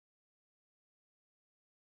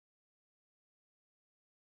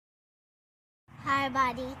Hi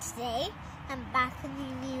everybody, today I'm back with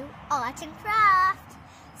a new art and craft.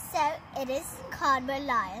 So it is cardboard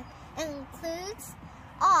lion. It includes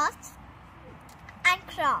art and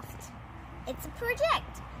craft. It's a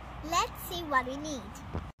project. Let's see what we need.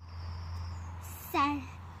 So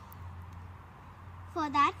for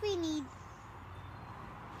that we need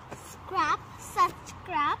such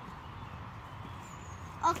scrap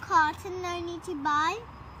or cotton no need to buy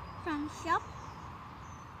from shop.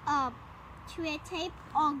 Tray tape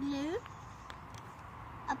or glue,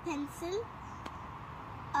 a pencil,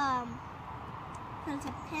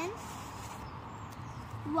 filter pen,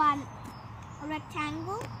 one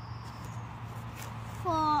rectangle,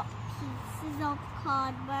 4 pieces of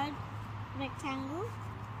cardboard rectangle,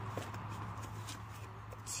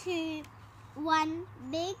 1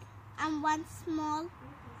 big and 1 small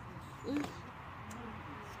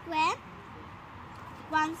square,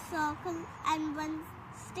 1 circle and 1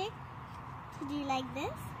 stick to do like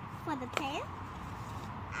this for the tail,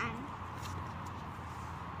 and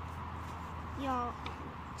your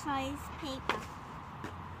choice paper.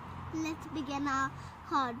 Let's begin our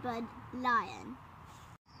cardboard lion.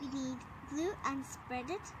 We need glue and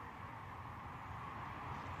spread it.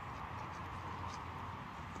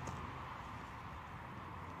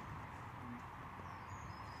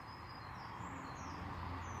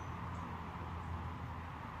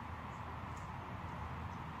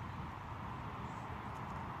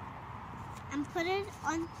 And put it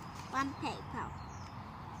on one paper.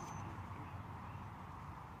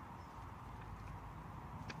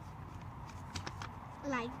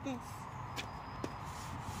 Like this.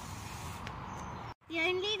 You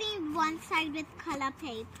only need one side with color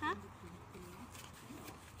paper.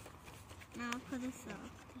 Now put this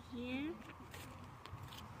over here.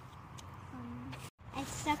 I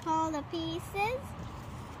stuck all the pieces.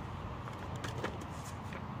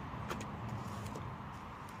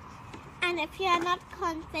 And if you are not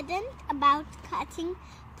confident about cutting,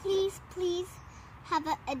 please have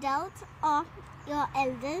an adult or your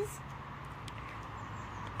elders.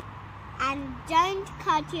 And don't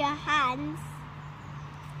cut your hands.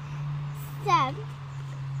 So,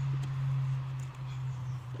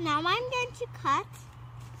 now I'm going to cut.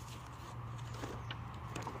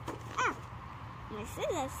 My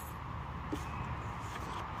scissors.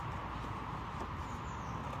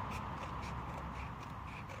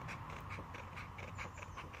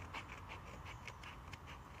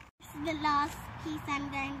 The last piece I'm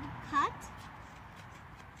going to cut.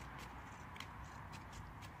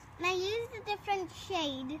 And I used a different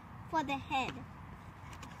shade for the head.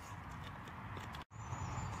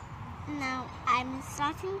 Now I'm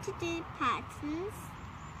starting to do patterns.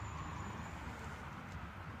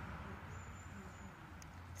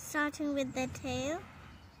 Starting with the tail.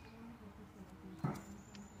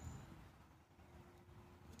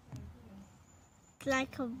 It's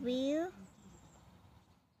like a wheel.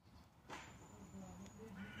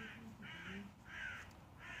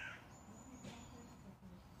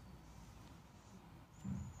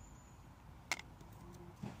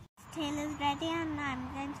 Tail is ready and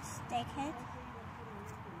I'm going to stick it.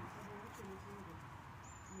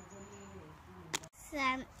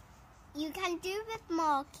 So you can do with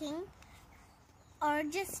marking or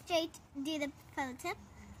just straight do the filter.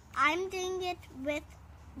 I'm doing it with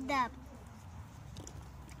the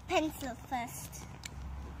pencil first.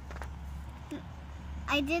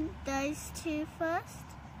 I did those two first.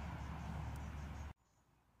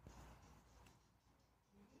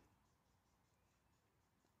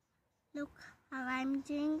 Look how I'm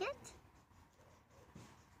doing it,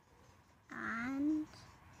 and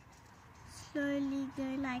slowly go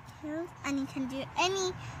like hills, and you can do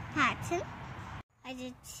any pattern. I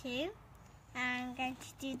did 2, and I'm going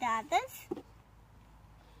to do the others.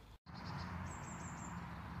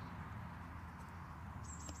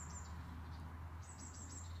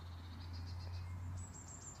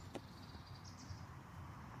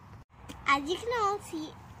 As you can all see,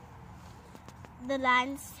 the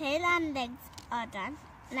lion's tail and legs are done,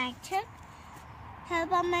 and I took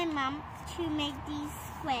help of my mom to make these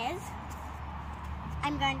squares.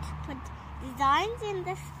 I'm going to put designs in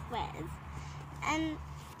the squares, and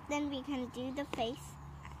then we can do the face,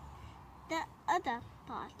 the other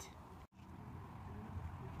part.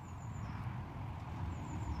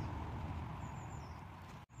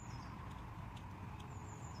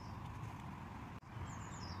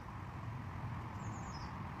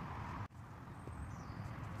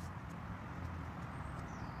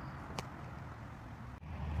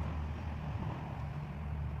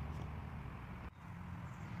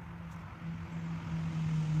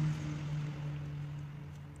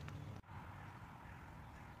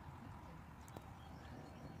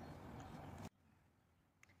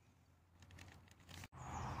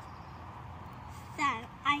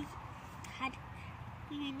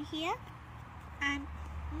 in here. And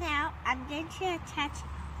now I'm going to attach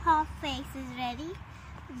her face is ready.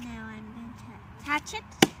 Now I'm going to attach it.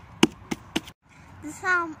 This is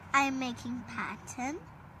how I'm making pattern.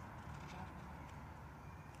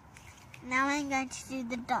 Now I'm going to do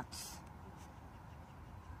the dots.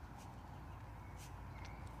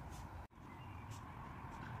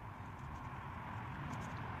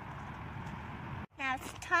 Now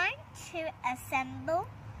it's time to assemble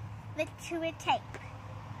with chewy tape.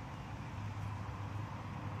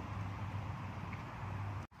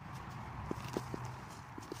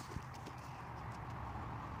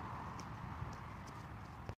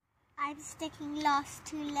 I'm sticking last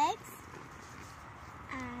two legs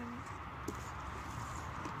and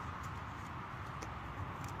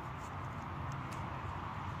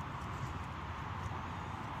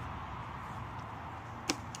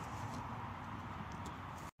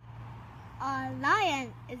our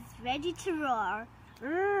lion is ready to roar.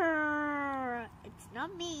 Roar. It's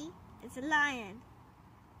not me, it's a lion.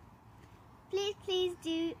 Please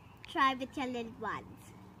do try with your little ones.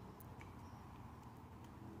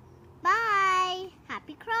 Bye!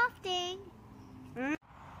 Happy crafting!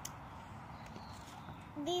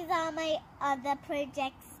 These are my other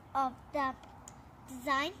projects of the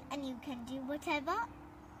design, and you can do whatever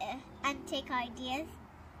and take ideas.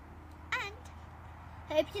 And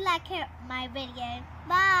hope you like my video.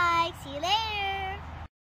 Bye! See you later!